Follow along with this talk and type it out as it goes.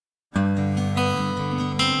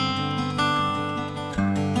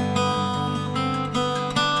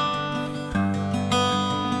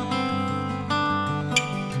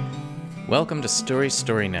Welcome to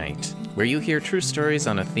Story Night, where you hear true stories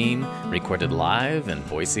on a theme recorded live in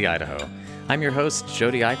Boise, Idaho. I'm your host,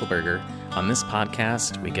 Jody Eichelberger. On this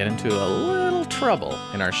podcast, we get into a little trouble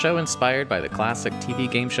in our show inspired by the classic TV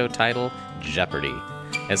game show title, Jeopardy!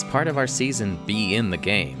 As part of our season Be in the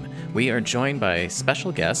Game, we are joined by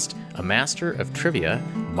special guest, a master of trivia,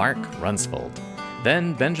 Mark Runsvold.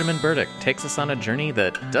 Then Benjamin Burdick takes us on a journey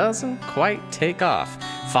that doesn't quite take off,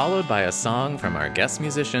 followed by a song from our guest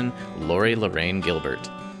musician, Lori Lorraine Gilbert.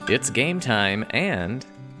 It's game time and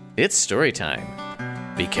it's story time.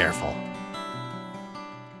 Be careful.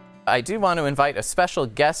 I do want to invite a special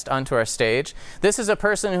guest onto our stage. This is a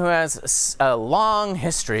person who has a long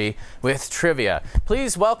history with trivia.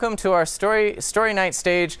 Please welcome to our story night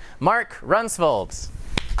stage, Mark Runsvold.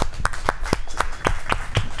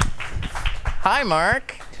 Hi,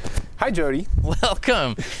 Mark. Hi, Jody.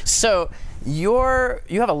 Welcome. So you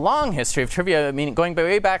have a long history of trivia, I mean, going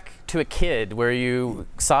way back to a kid where you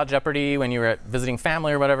saw Jeopardy when you were visiting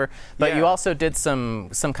family or whatever, but you also did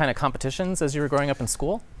some kind of competitions as you were growing up in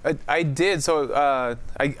school? I did. So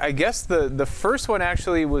I guess the first one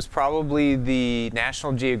actually was probably the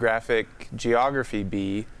National Geographic Geography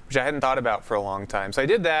Bee, which I hadn't thought about for a long time. So I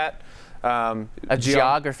did that. A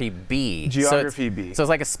geography bee. Geography bee. So it's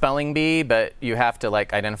like a spelling bee, but you have to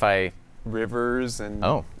like identify rivers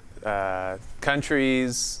and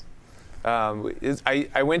countries.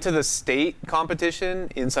 I went to the state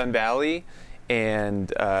competition in Sun Valley,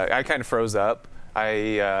 and I kind of froze up.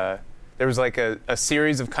 There was like a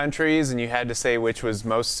series of countries, and you had to say which was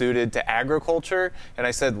most suited to agriculture, and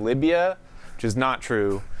I said Libya, which is not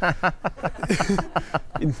true.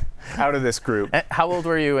 Out of this group. How old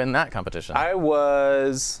were you in that competition? I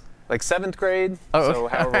was like 7th grade, so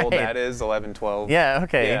however old that is, 11, 12. Yeah,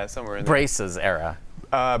 okay. Yeah, somewhere in there. Braces era.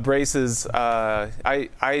 Braces, I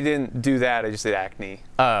didn't do that, I just did acne.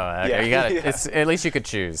 Oh, okay. Yeah. You got it. At least you could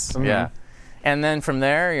choose. Mm-hmm. Yeah. And then from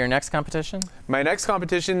there, your next competition? My next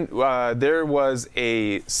competition, there was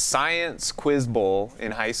a science quiz bowl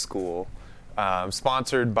in high school.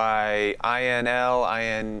 Sponsored by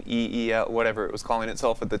INEEL, whatever it was calling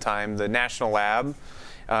itself at the time, the National Lab.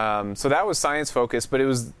 So that was science focused, but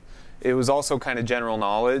it was also kind of general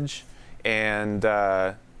knowledge, and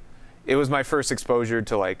it was my first exposure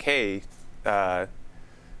to like, hey, we're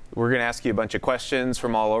going to ask you a bunch of questions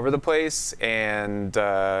from all over the place, and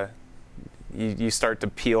you start to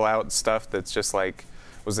peel out stuff that's just like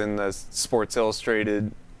was in the Sports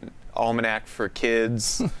Illustrated Almanac for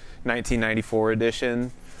Kids. 1994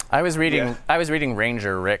 edition. I was reading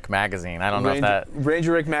Ranger Rick magazine. I don't know if that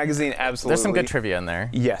Ranger Rick magazine, absolutely. There's some good trivia in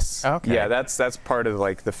there. Yes. Okay. Yeah, that's part of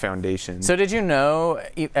like the foundation. So did you know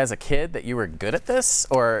as a kid that you were good at this,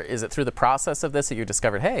 or is it through the process of this that you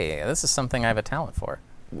discovered, hey, this is something I have a talent for?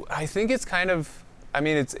 I think it's kind of,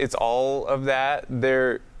 it's all of that.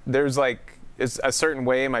 There's like it's a certain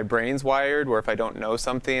way my brain's wired where if I don't know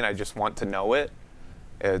something, I just want to know it.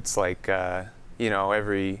 It's like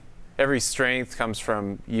every strength comes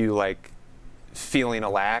from you like feeling a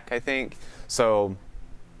lack, I think. So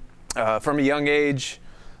from a young age,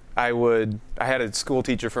 I had a school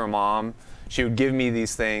teacher for a mom. She would give me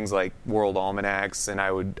these things like world almanacs, and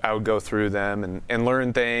I would go through them and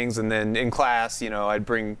learn things. And then in class, I'd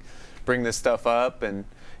bring this stuff up, and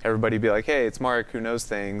everybody would be like, hey, it's Mark who knows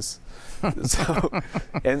things. So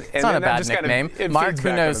and it's not a bad nickname. Mark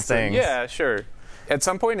who knows things. Yeah, sure. At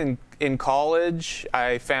some point in college,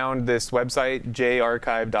 I found this website,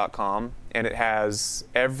 jarchive.com, and it has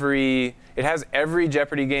every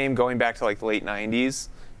Jeopardy game going back to like the late 90s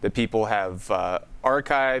that people have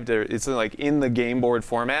archived. It's like in the game board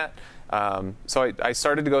format. So I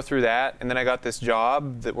started to go through that, and then I got this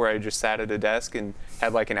job where I just sat at a desk and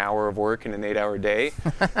had like an hour of work in an 8-hour day.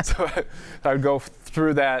 So I would go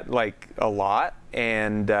through that like a lot,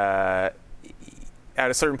 and at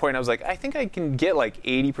a certain point, I was like, I think I can get like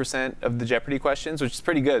 80% of the Jeopardy questions, which is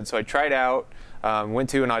pretty good. So I tried out, went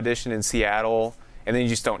to an audition in Seattle, and then you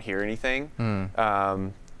just don't hear anything.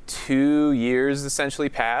 2 years essentially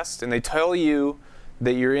passed, and they tell you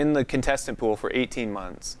that you're in the contestant pool for 18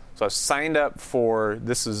 months. So I was signed up for,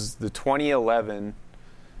 this is the 2011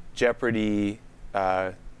 Jeopardy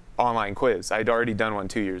online quiz. I'd already done one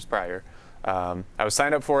 2 years prior. I was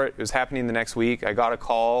signed up for it. It was happening the next week. I got a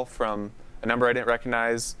call from a number I didn't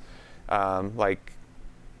recognize. Like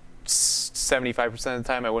 75% of the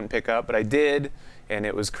time I wouldn't pick up, but I did, and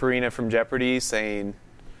it was Karina from Jeopardy saying,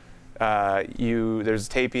 there's a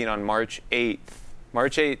taping on March 8th,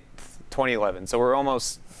 2011. So we're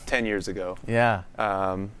almost 10 years ago. Yeah.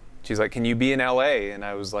 She's like, can you be in LA? And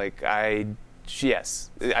I was like, yes.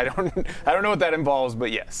 I don't know what that involves,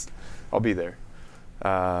 but yes, I'll be there.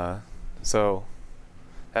 So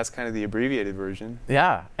that's kind of the abbreviated version.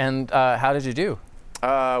 Yeah. And how did you do?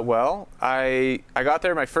 Well, I got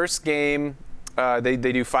there. My first game, they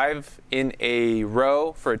do 5 in a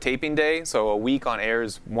row for a taping day. So a week on air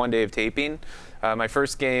is 1 day of taping. My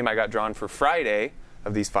first game, I got drawn for Friday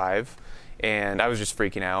of these 5, and I was just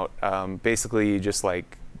freaking out. Basically, just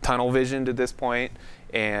like tunnel visioned at this point,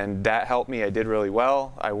 and that helped me. I did really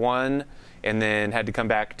well. I won, and then had to come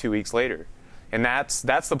back 2 weeks later. And that's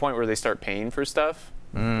the point where they start paying for stuff.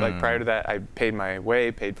 Like prior to that, I paid my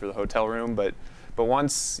way, paid for the hotel room, but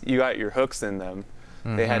once you got your hooks in them,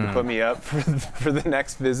 they had to put me up for the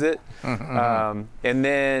next visit. And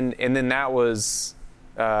then that was,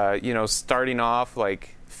 starting off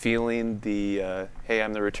like feeling the hey,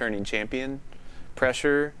 I'm the returning champion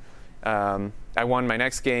pressure. I won my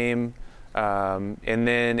next game, and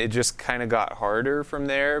then it just kind of got harder from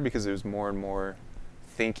there because it was more and more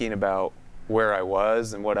thinking about where I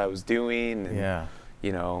was and what I was doing, and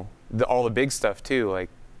all the big stuff too. Like,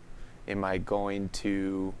 am I going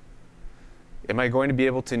to be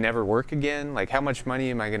able to never work again? Like, how much money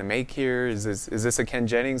am I going to make here? Is this a Ken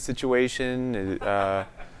Jennings situation?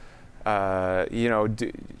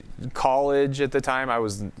 College at the time, I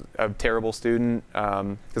was a terrible student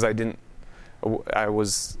because I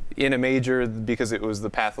was in a major because it was the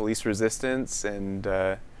path of least resistance, and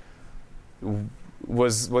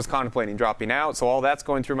was contemplating dropping out. So all that's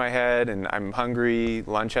going through my head, and I'm hungry.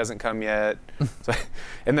 Lunch hasn't come yet.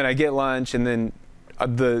 And then I get lunch, and then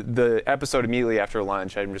the episode immediately after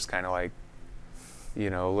lunch, I'm just kind of like, a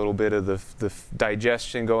little bit of the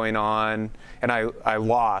digestion going on, and I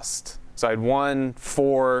lost. So I'd won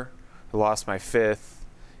 4, I lost my 5th,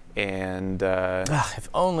 and if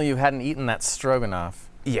only you hadn't eaten that stroganoff.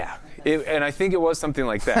 Yeah, and I think it was something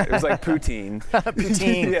like that. It was like poutine.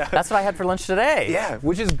 Poutine. Yeah. That's what I had for lunch today. Yeah,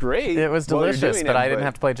 which is great. It was delicious, but I didn't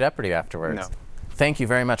have to play Jeopardy afterwards. No. Thank you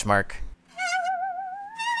very much, Mark.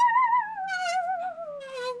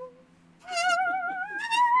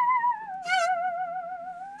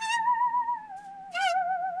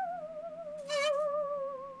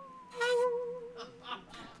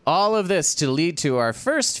 All of this to lead to our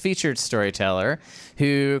first featured storyteller,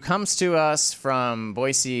 who comes to us from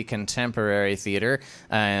Boise Contemporary Theater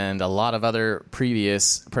and a lot of other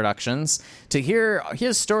previous productions. To hear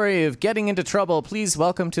his story of getting into trouble, please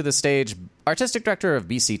welcome to the stage Artistic Director of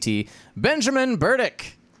BCT, Benjamin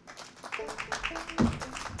Burdick.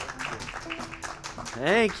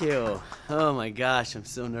 Thank you. Oh my gosh, I'm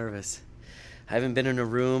so nervous. I haven't been in a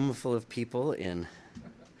room full of people in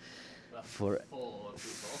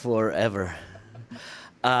forever.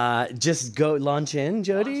 Just go launch in,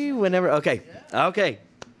 Jody, whenever. Okay. Okay.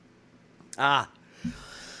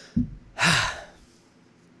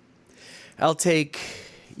 I'll take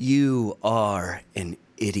 "You are an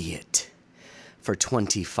idiot" for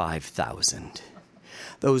 25,000.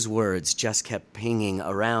 Those words just kept pinging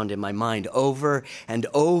around in my mind over and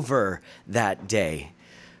over that day.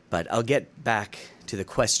 But I'll get back to the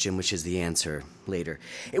question, which is the answer, later.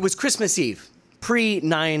 It was Christmas Eve,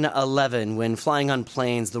 pre-9/11, when flying on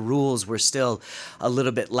planes, the rules were still a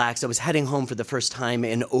little bit lax. I was heading home for the first time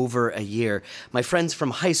in over a year. My friends from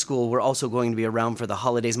high school were also going to be around for the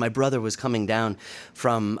holidays. My brother was coming down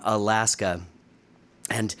from Alaska.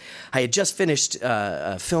 And I had just finished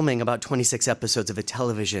filming about 26 episodes of a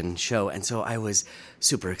television show, and so I was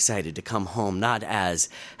super excited to come home, not as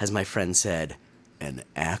my friend said, an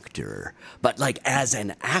actor, but like as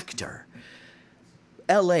an actor.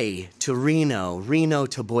 LA to Reno, Reno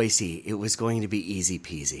to Boise, it was going to be easy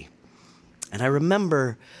peasy. And I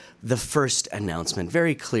remember the first announcement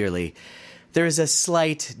very clearly. There is a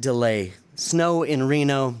slight delay. Snow in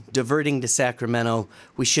Reno, diverting to Sacramento.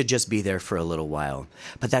 We should just be there for a little while.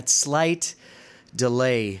 But that slight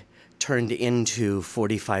delay turned into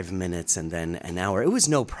 45 minutes and then an hour. It was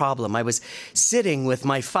no problem. I was sitting with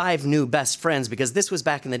my 5 new best friends because this was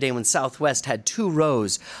back in the day when Southwest had 2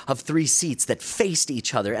 rows of 3 seats that faced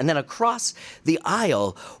each other. And then across the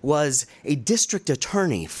aisle was a district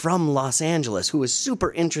attorney from Los Angeles who was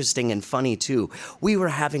super interesting and funny too. We were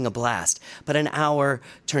having a blast. But an hour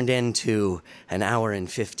turned into an hour and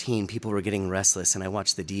 15. People were getting restless, and I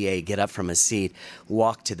watched the DA get up from his seat,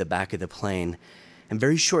 walk to the back of the plane. And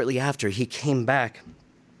very shortly after, he came back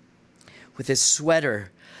with his sweater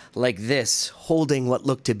like this, holding what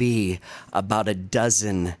looked to be about a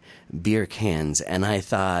dozen beer cans. And I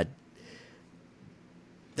thought,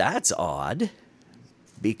 that's odd,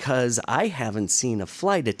 because I haven't seen a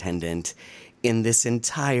flight attendant in this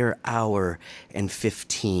entire hour and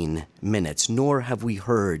 15 minutes, nor have we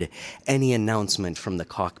heard any announcement from the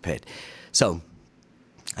cockpit. So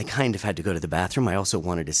I kind of had to go to the bathroom. I also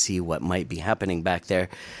wanted to see what might be happening back there.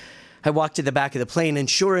 I walked to the back of the plane, and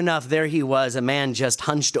sure enough, there he was, a man just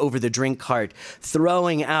hunched over the drink cart,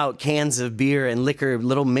 throwing out cans of beer and liquor,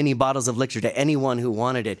 little mini bottles of liquor to anyone who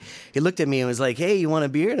wanted it. He looked at me and was like, "Hey, you want a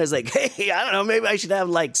beer?" And I was like, "Hey, I don't know, maybe I should have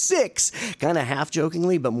like 6. Kind of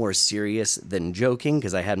half-jokingly, but more serious than joking,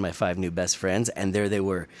 because I had my 5 new best friends, and there they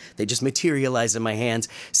were. They just materialized in my hands,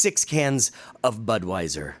 6 cans of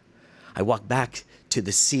Budweiser. I walked back to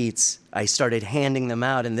the seats. I started handing them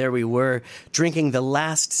out, and there we were, drinking the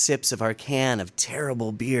last sips of our can of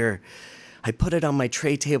terrible beer. I put it on my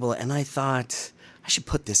tray table, and I thought, I should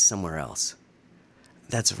put this somewhere else.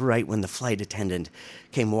 That's right when the flight attendant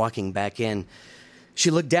came walking back in. She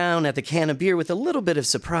looked down at the can of beer with a little bit of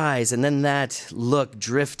surprise, and then that look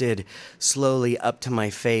drifted slowly up to my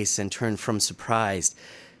face and turned from surprise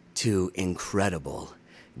to incredible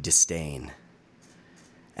disdain.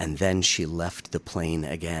 And then she left the plane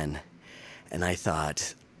again. And I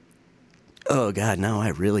thought, oh God, now I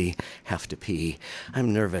really have to pee.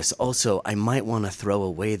 I'm nervous. Also, I might want to throw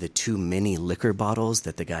away the 2 mini liquor bottles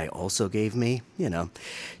that the guy also gave me,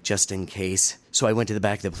 just in case. So I went to the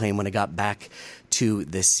back of the plane. When I got back to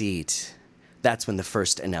the seat, that's when the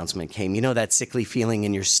first announcement came. You know that sickly feeling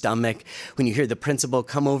in your stomach when you hear the principal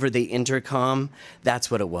come over the intercom? That's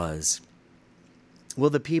what it was. Will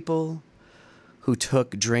the people who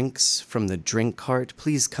took drinks from the drink cart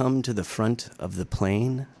please come to the front of the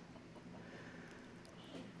plane?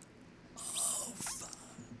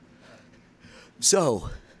 So,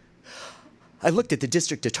 I looked at the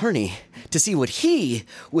district attorney to see what he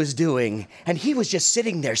was doing, and he was just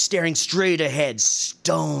sitting there staring straight ahead,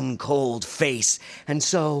 stone cold face. And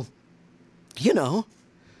so,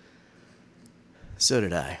 so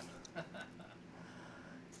did I.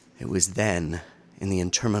 It was then, in the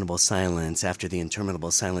interminable silence, after the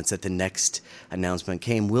interminable silence, that the next announcement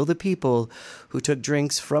came. Will the people who took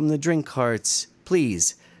drinks from the drink carts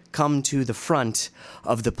please come to the front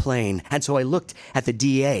of the plane? And so I looked at the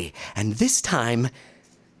DA, and this time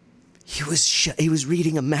he was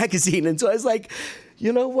reading a magazine. And so I was like,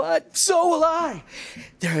 you know what? So will I.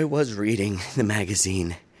 There I was reading the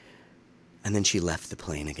magazine. And then she left the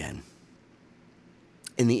plane again.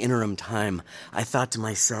 In the interim time, I thought to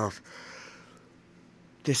myself,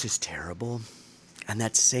 this is terrible. And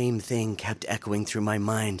that same thing kept echoing through my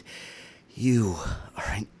mind. You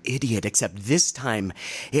are an idiot, except this time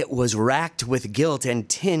it was racked with guilt and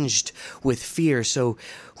tinged with fear. So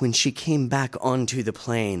when she came back onto the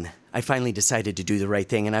plane, I finally decided to do the right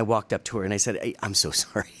thing, and I walked up to her and I said, "Hey, I'm so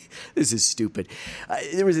sorry. This is stupid."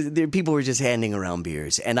 People were just handing around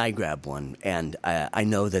beers, and I grabbed one, and I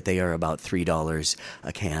know that they are about $3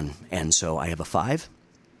 a can, and so I have a 5.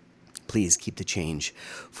 Please keep the change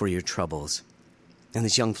for your troubles. And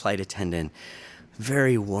this young flight attendant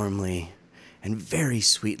very warmly and very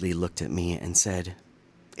sweetly looked at me and said,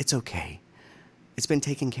 "It's okay. It's been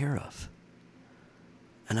taken care of."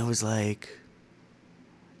 And I was like,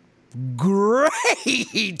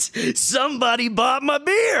 great! Somebody bought my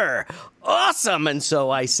beer! Awesome! And so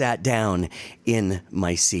I sat down in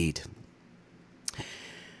my seat.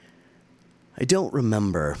 I don't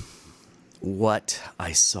remember what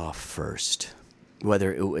I saw first,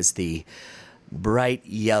 whether it was the bright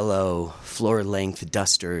yellow floor-length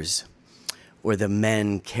dusters or the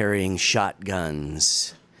men carrying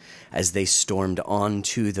shotguns as they stormed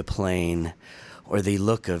onto the plane, or the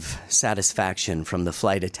look of satisfaction from the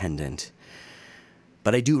flight attendant.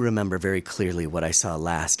 But I do remember very clearly what I saw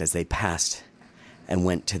last as they passed and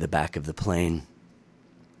went to the back of the plane.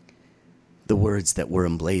 The words that were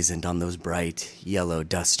emblazoned on those bright yellow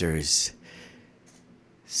dusters: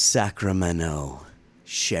 Sacramento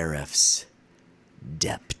Sheriff's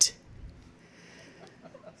Dept.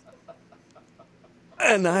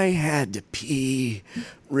 And I had to pee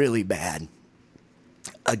really bad.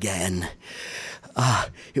 Again.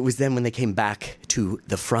 It was then when they came back to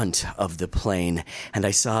the front of the plane, and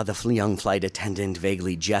I saw the young flight attendant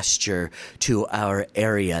vaguely gesture to our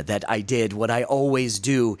area that I did what I always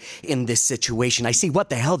do in this situation. I see what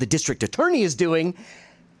the hell the district attorney is doing.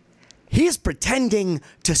 He is pretending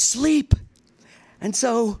to sleep. And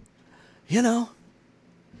so,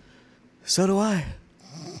 so do I.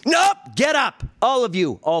 Nope, get up. All of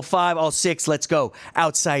you, all 5, all 6, let's go.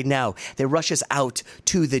 Outside now. They rush us out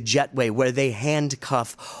to the jetway where they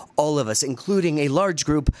handcuff all of us, including a large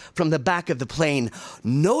group from the back of the plane.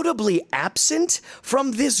 Notably absent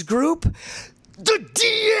from this group, the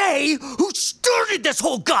DA who started this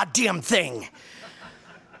whole goddamn thing.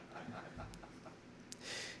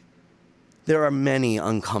 There are many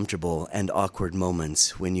uncomfortable and awkward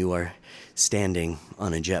moments when you are standing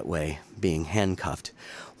on a jetway being handcuffed.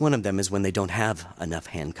 One of them is when they don't have enough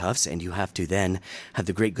handcuffs, and you have to then have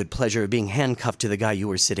the great good pleasure of being handcuffed to the guy you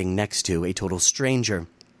were sitting next to, a total stranger.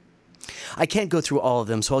 I can't go through all of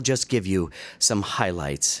them, so I'll just give you some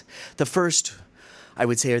highlights. The first, I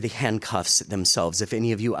would say, are the handcuffs themselves. If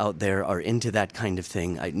any of you out there are into that kind of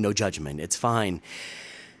thing, no judgment, it's fine.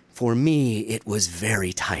 For me, it was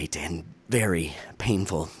very tight and very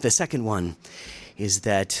painful. The second one is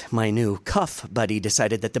that my new cuff buddy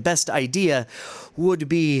decided that the best idea would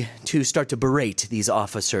be to start to berate these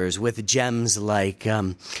officers with gems like,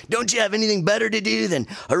 don't you have anything better to do than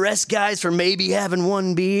arrest guys for maybe having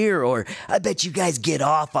one beer? Or, I bet you guys get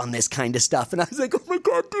off on this kind of stuff. And I was like, oh my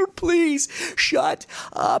God, dude, please shut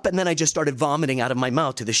up. And then I just started vomiting out of my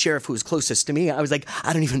mouth to the sheriff who was closest to me. I was like,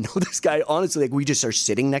 I don't even know this guy. Honestly, like, we just are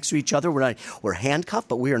sitting next to each other. We're handcuffed,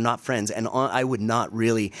 but we are not friends. And I would not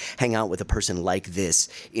really hang out with a person like this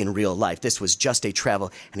in real life. This was just a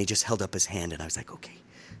travel. And he just held up his hand, and I was like, okay,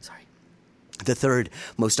 sorry. The third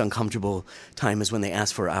most uncomfortable time is when they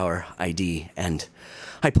asked for our ID, and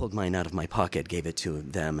I pulled mine out of my pocket, gave it to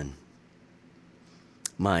them, and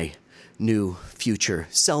my new future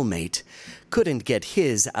cellmate couldn't get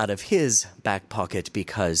his out of his back pocket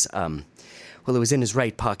because, it was in his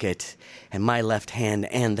right pocket, and my left hand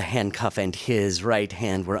and the handcuff and his right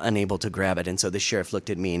hand were unable to grab it. And so the sheriff looked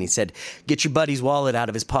at me and he said, get your buddy's wallet out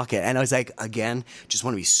of his pocket. And I was like, again, just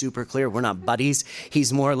want to be super clear, we're not buddies.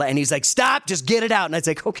 He's more, and he's like, stop, just get it out. And I was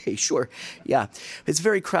like, okay, sure, yeah. It's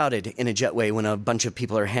very crowded in a jetway when a bunch of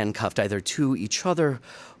people are handcuffed either to each other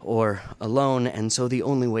or alone. And so the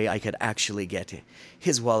only way I could actually get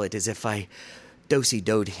his wallet is if I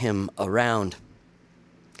do-si-doed him around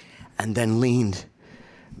and then leaned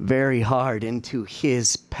very hard into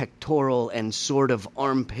his pectoral and sort of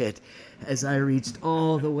armpit as I reached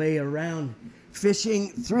all the way around, fishing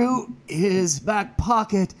through his back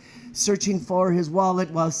pocket, searching for his wallet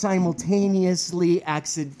while simultaneously,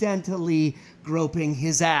 accidentally groping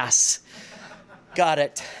his ass. Got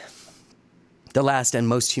it. The last and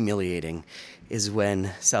most humiliating is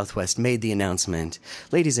when Southwest made the announcement,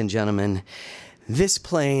 ladies and gentlemen, this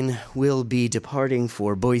plane will be departing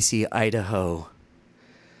for Boise, Idaho.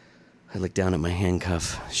 I looked down at my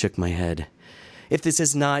handcuff, shook my head. If this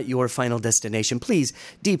is not your final destination, please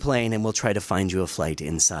deplane and we'll try to find you a flight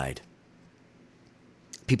inside.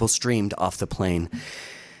 People streamed off the plane.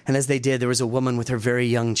 And as they did, there was a woman with her very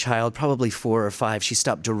young child, probably 4 or 5. She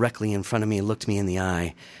stopped directly in front of me, looked me in the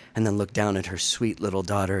eye, and then looked down at her sweet little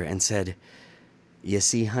daughter and said, you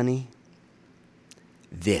see, honey,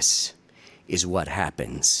 this is what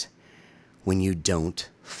happens when you don't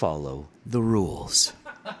follow the rules.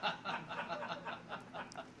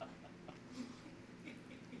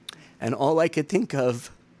 And all I could think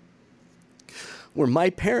of were my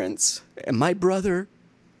parents and my brother.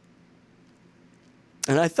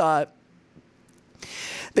 And I thought,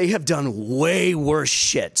 they have done way worse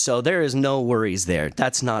shit, so there is no worries there.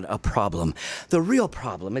 That's not a problem. The real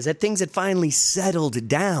problem is that things had finally settled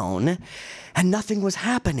down and nothing was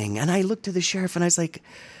happening. And I looked to the sheriff and I was like,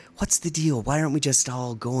 what's the deal? Why aren't we just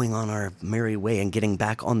all going on our merry way and getting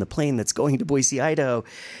back on the plane that's going to Boise, Idaho?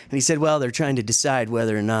 And he said, well, they're trying to decide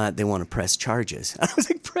whether or not they want to press charges. I was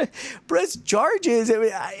like, press charges?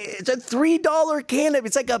 It's a $3 can.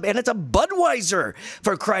 It's like and it's a Budweiser,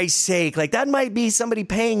 for Christ's sake. Like, that might be somebody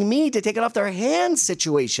paying me to take it off their hands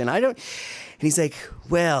situation. And he's like,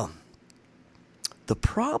 well, the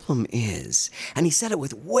problem is, and he said it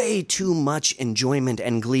with way too much enjoyment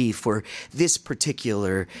and glee for this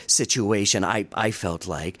particular situation, I felt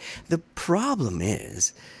like, the problem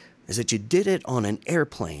is that you did it on an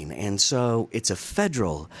airplane, and so it's a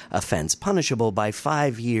federal offense punishable by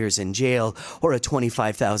 5 years in jail or a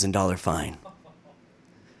 $25,000 fine.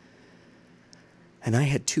 And I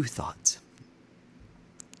had two thoughts.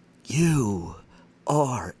 You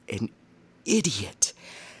are an idiot,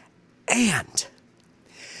 and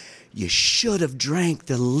you should have drank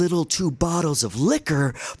the little 2 bottles of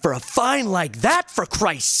liquor for a fine like that, for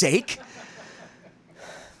Christ's sake.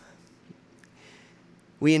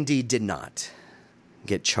 We indeed did not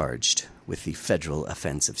get charged with the federal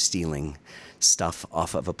offense of stealing stuff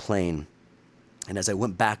off of a plane. And as I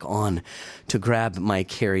went back on to grab my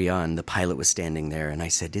carry-on, the pilot was standing there, and I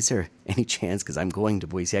said, is there any chance, because I'm going to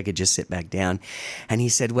Boise, I could just sit back down? And he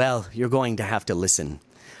said, well, you're going to have to listen.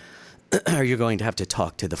 Or you're going to have to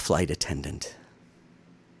talk to the flight attendant.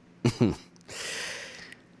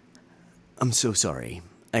 I'm so sorry.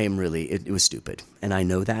 I am really, it was stupid. And I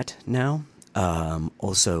know that now.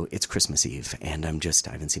 Also, it's Christmas Eve, and I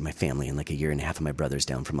haven't seen my family in like a year and a half, and my brother's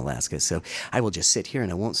down from Alaska. So I will just sit here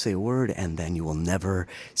and I won't say a word, and then you will never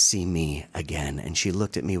see me again. And she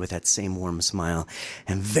looked at me with that same warm smile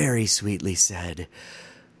and very sweetly said,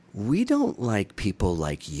 "We don't like people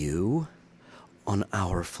like you on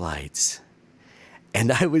our flights."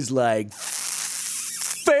 And I was like,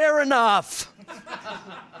 fair enough.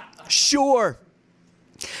 Sure.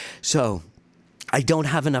 So I don't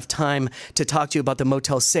have enough time to talk to you about the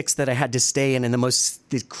Motel 6 that I had to stay in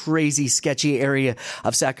the crazy, sketchy area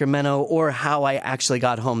of Sacramento, or how I actually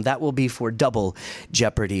got home. That will be for Double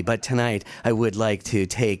Jeopardy. But tonight, I would like to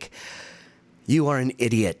take You Are an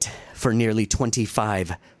Idiot for nearly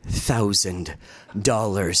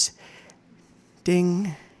 $25,000.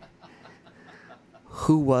 Ding.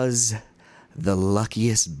 Who was the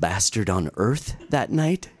luckiest bastard on earth that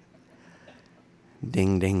night?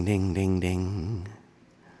 Ding, ding, ding, ding, ding.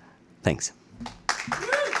 Thanks.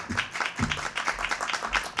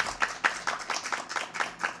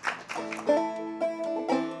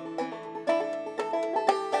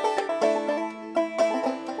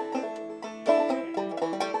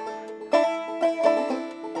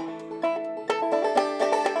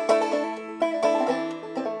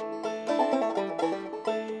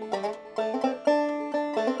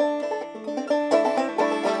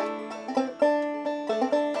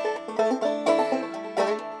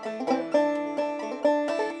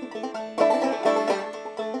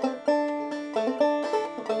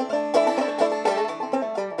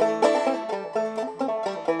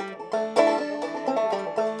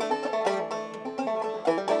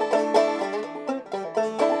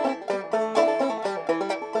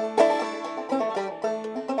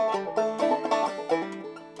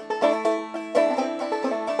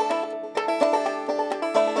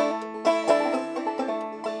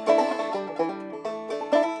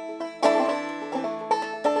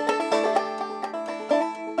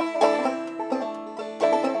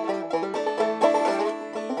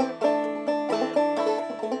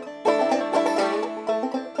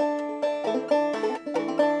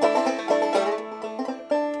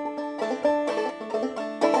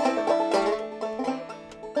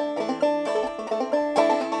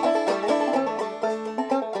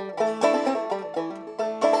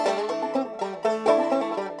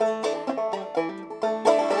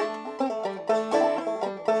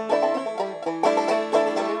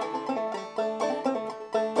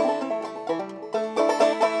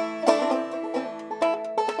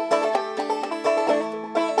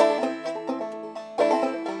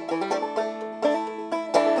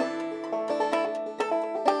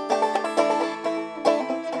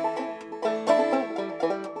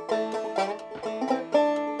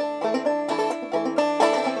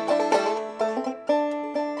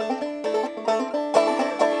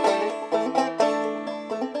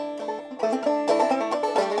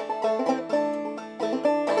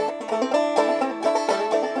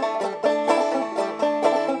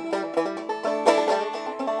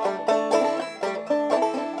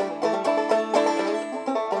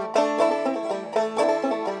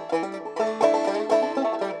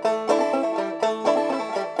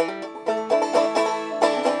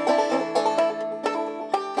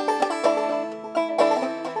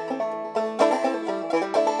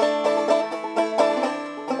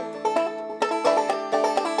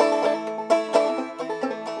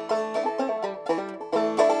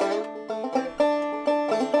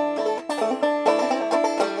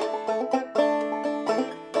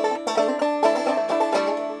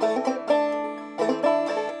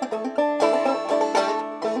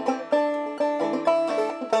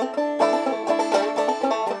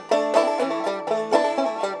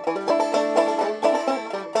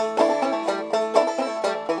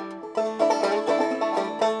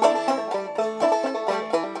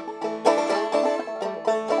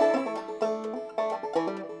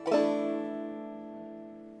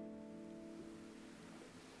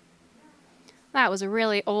 That was a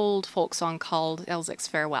really old folk song called Elzic's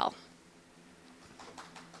Farewell.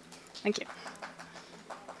 Thank you.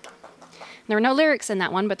 There were no lyrics in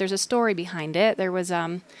that one, but there's a story behind it. There was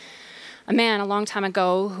a man a long time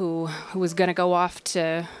ago who was going to go off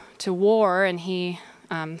to war, and he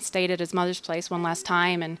stayed at his mother's place one last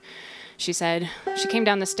time, and she came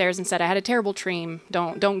down the stairs and said, "I had a terrible dream,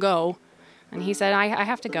 don't go." And he said, I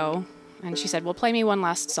have to go. And she said, "Well, play me one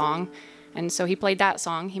last song." And so he played that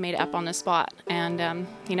song. He made it up on the spot, and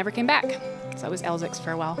he never came back. So it was Elzic's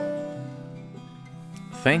Farewell.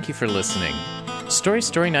 Thank you for listening.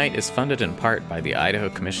 Story Night is funded in part by the Idaho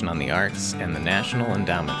Commission on the Arts and the National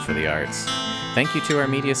Endowment for the Arts. Thank you to our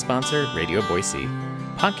media sponsor, Radio Boise.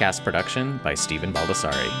 Podcast production by Stephen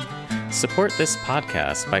Baldessari. Support this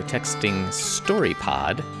podcast by texting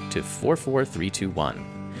StoryPod to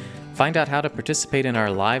 44321. Find out how to participate in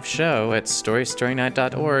our live show at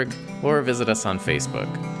storystorynight.org or visit us on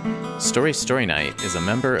Facebook. Story Story Night is a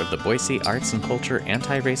member of the Boise Arts and Culture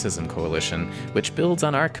Anti-Racism Coalition, which builds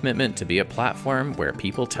on our commitment to be a platform where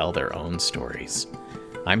people tell their own stories.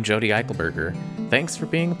 I'm Jody Eichelberger. Thanks for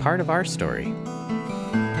being a part of our story.